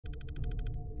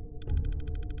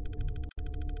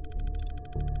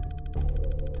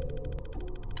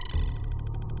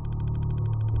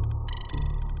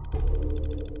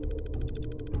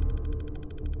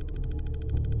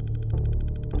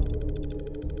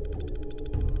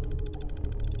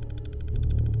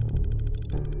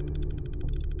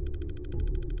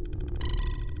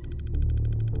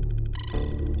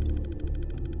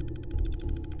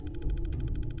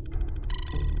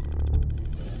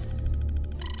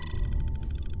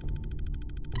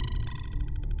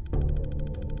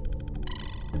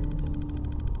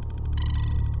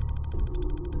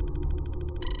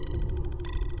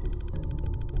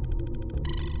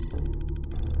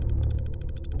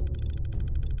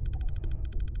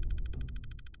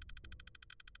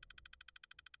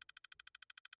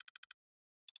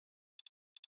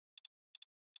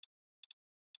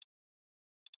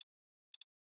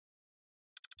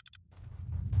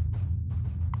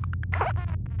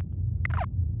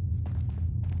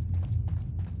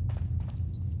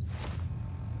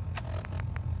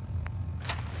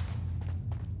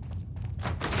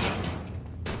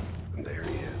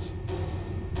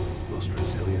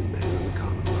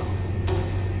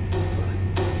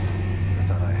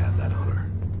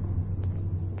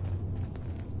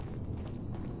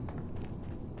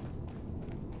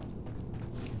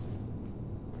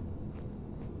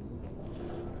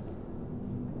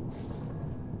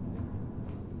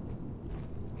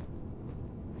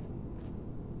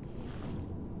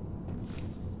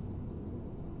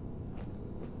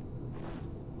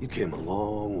You came a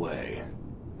long way.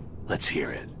 Let's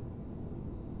hear it.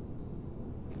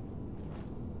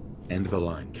 End the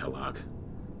line, Kellogg.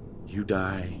 You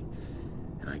die,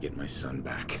 and I get my son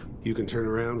back. You can turn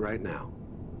around right now.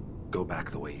 Go back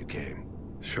the way you came.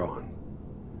 Sean.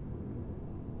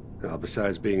 Now,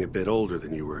 besides being a bit older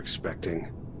than you were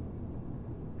expecting,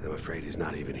 I'm afraid he's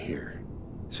not even here.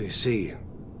 So you see,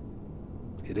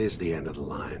 it is the end of the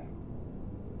line.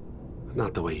 But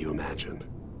not the way you imagined.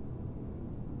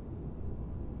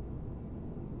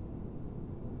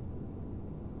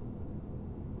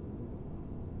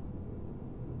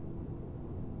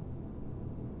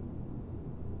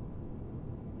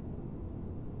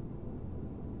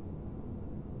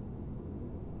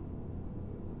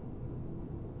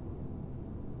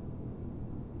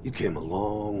 You came a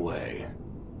long way.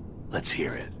 Let's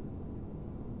hear it.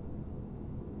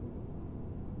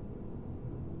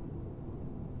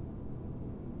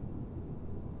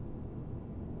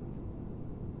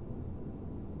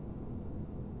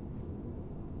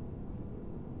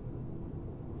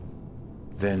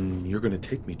 Then you're gonna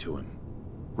take me to him.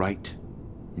 Right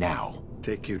now.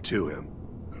 Take you to him.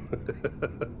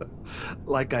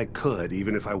 Like I could,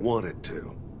 even if I wanted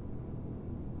to.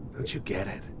 Don't you get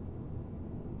it?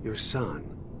 Your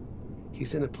son,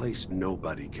 he's in a place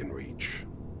nobody can reach.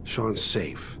 Sean's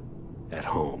safe, at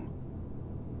home,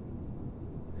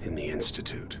 in the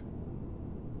Institute.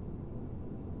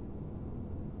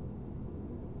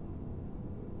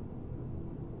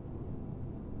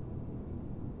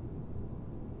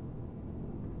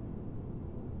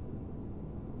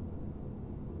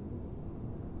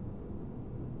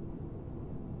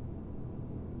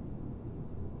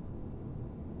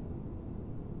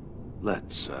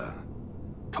 Let's,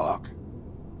 talk.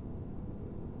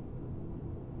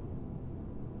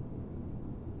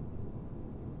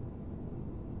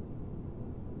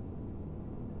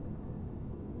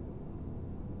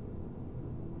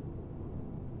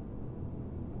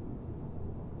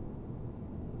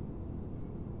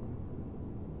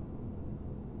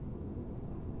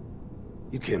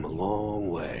 You came a long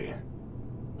way.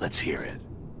 Let's hear it.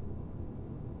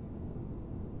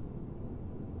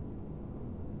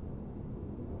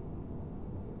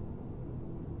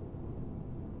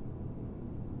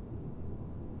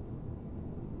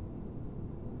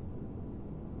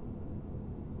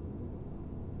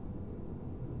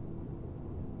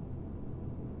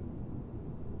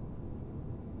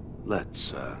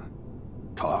 Let's,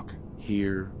 talk.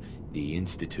 Here, the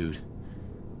Institute.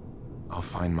 I'll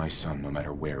find my son no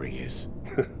matter where he is.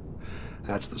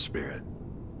 That's the spirit.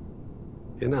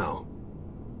 You know,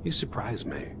 you surprise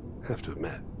me, have to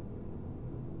admit.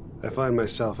 I find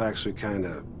myself actually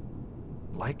kinda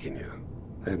liking you.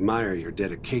 I admire your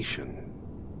dedication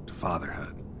to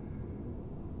fatherhood,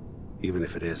 even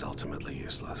if it is ultimately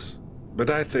useless. But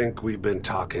I think we've been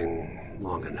talking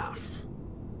long enough.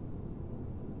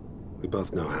 We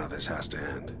both know how this has to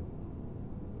end.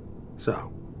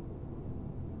 So,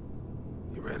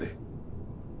 you ready?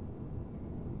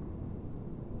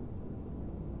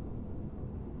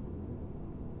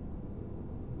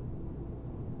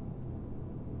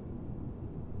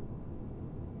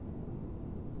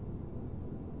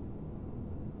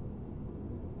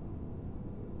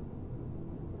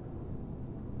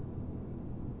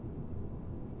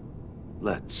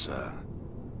 Let's,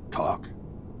 talk.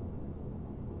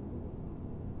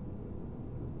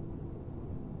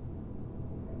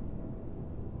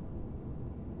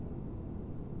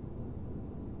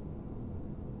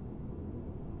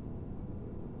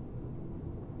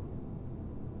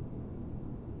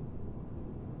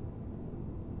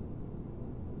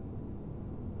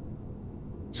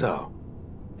 So,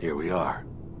 here we are.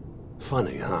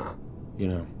 Funny, huh? You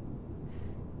know,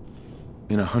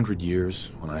 in 100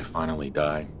 years, when I finally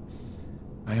die,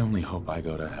 I only hope I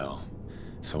go to hell,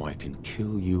 so I can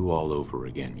kill you all over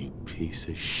again, you piece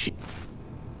of shit.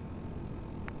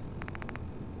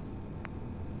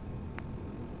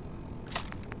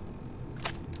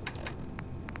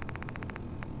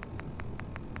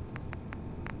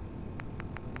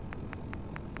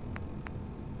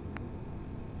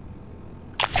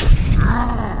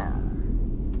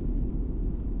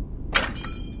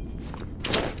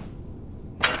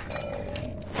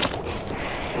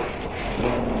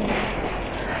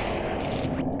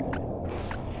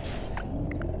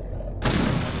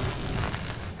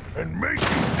 And make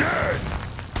you dead!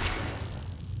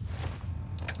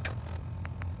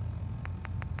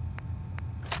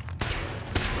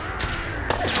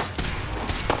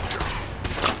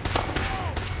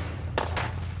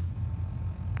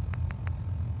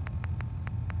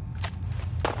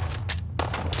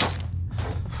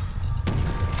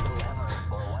 Whoever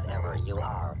or whatever you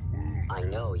are,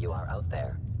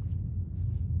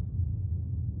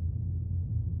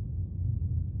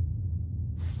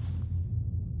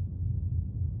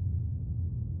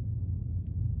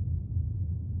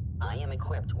 I am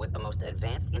equipped with the most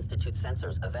advanced Institute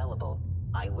sensors available.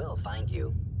 I will find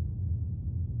you.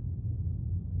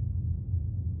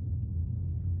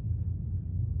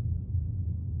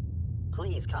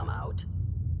 Please come out.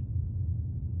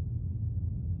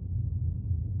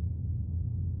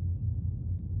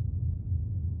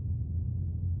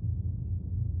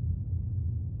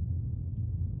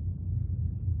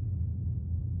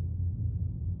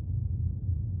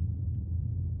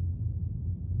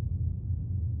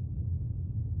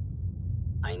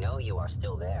 I know you are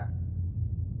still there.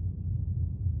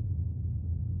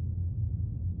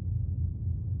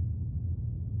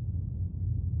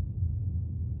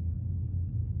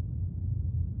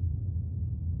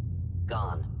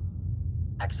 Gone.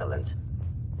 Excellent.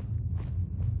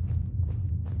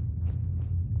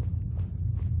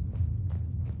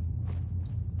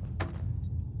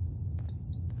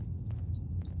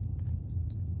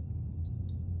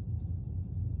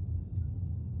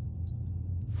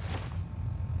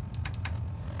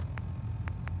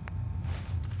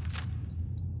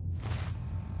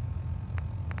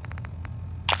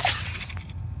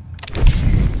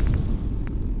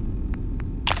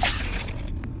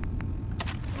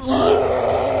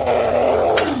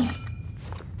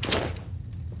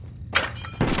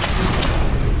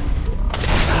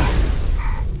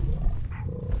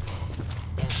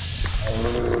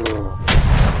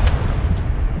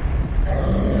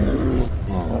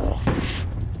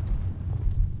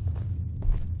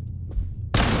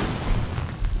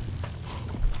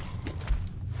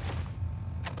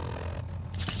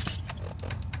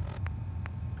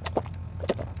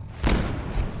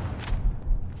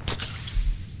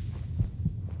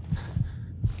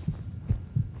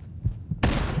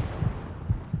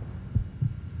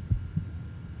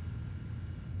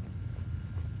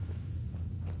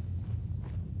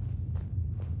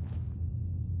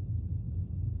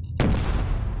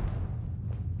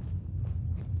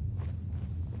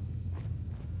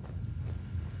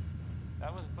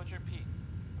 That was Butcher Pete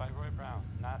by Roy Brown,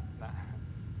 not the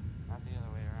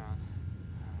other way around.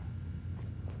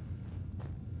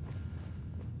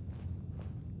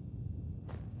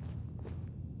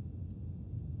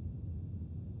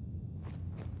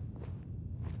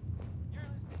 You're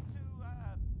listening to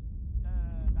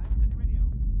Diamond City Radio.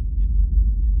 If you're listening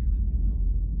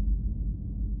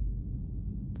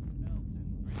at home. Elton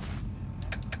Bridge.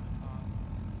 That's the song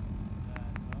that,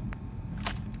 well,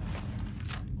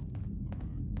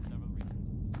 several reasons.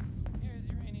 Here's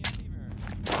Uranium Fever.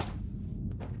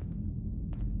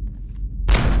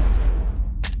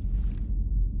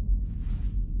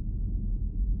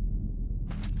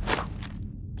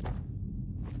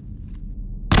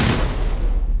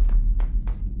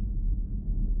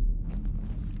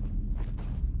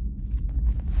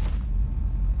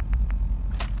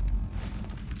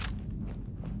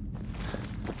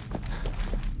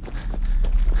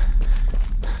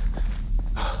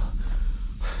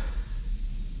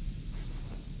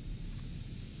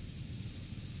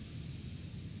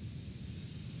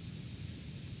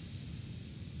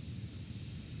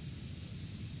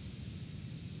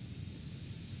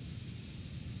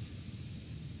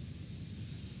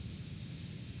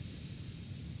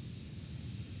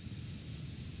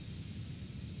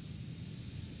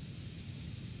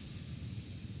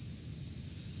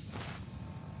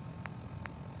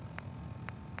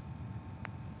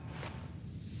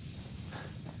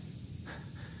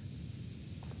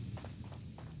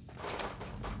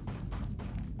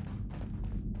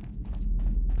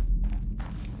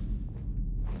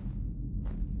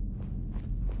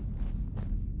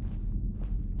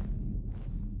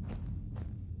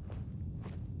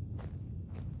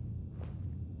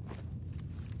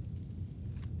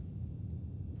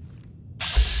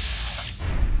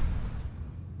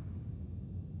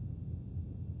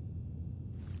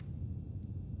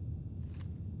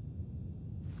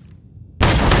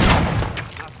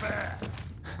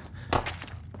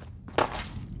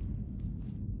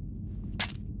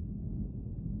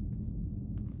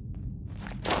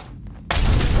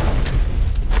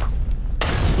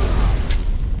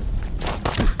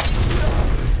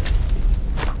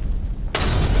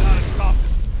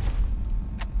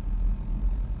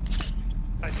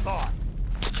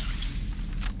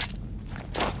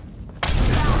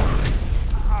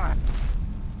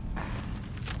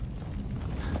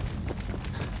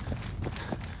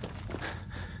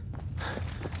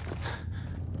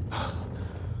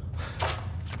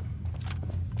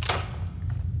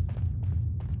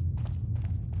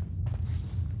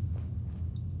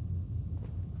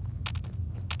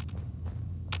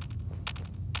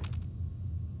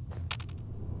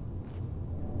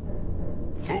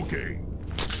 Puke,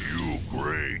 you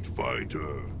great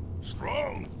fighter.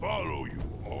 Strong follow you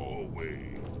always.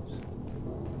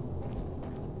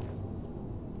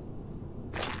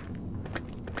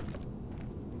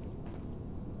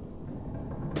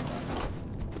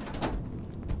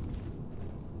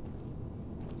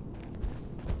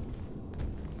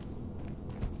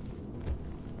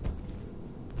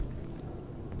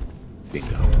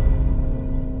 Bingo.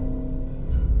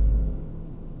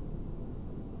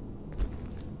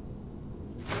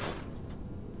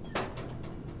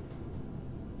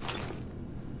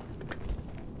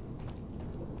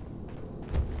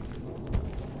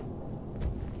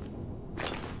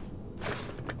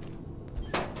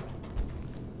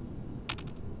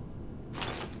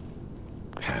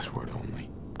 Password only.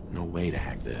 No way to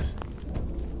hack this.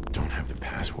 Don't have the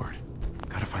password.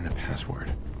 Gotta find the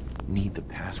password. Need the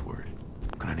password.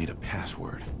 Gonna need a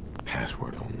password.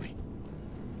 Password only.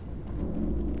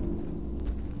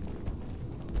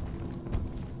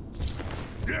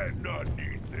 Did not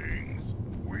need things.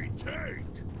 We take.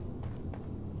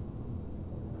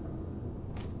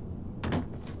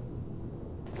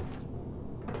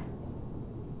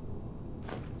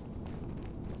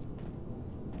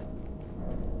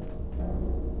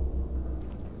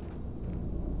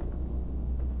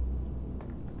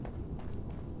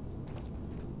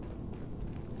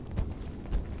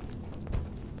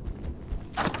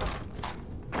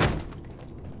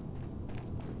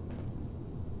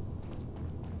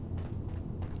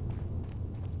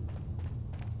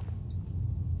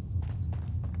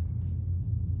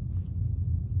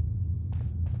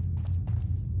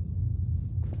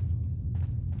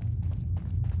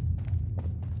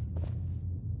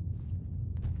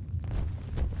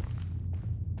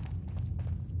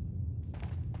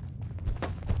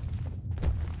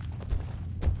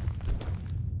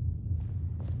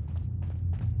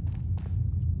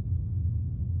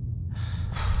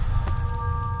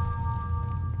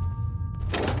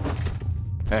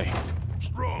 Hey,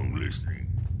 Strong listening.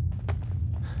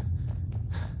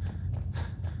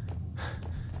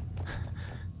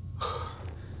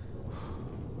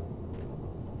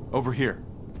 over here.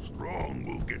 Strong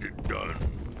will get it done.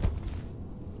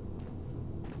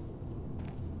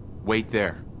 Wait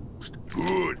there.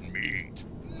 Good meat.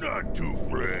 Not too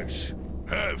fresh.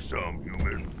 Have some,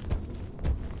 human.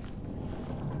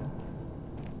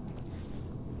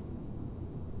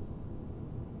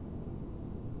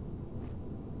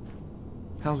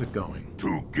 How's it going?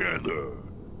 Together.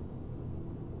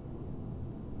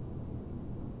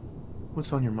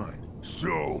 What's on your mind?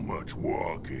 So much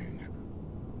walking.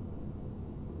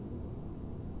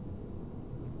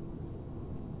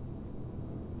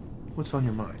 What's on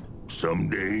your mind?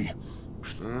 Someday.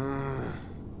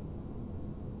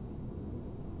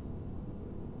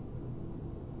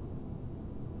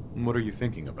 What are you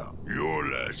thinking about? Your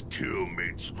last kill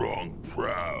made Strong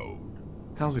proud.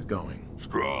 How's it going?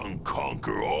 Strong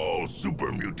conquer all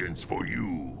super mutants for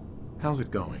you. How's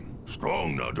it going?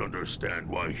 Strong not understand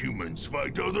why humans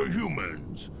fight other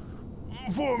humans.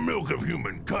 For milk of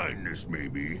human kindness,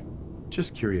 maybe.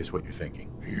 Just curious what you're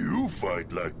thinking. You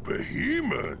fight like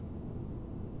behemoth.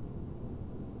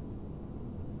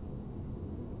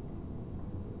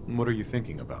 What are you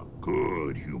thinking about?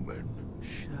 Good human.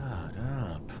 Shut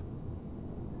up.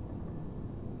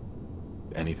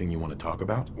 Anything you want to talk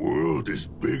about? World is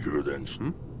bigger than...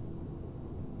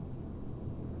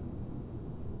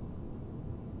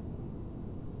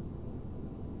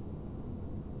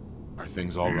 Are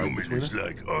things all right Human between is us?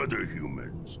 like other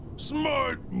humans.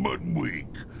 Smart, but weak.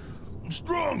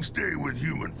 Strong stay with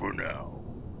human for now.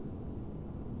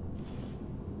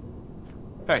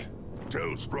 Hey,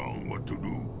 Tell Strong what to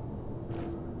do.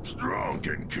 Strong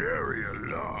can carry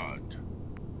a lot.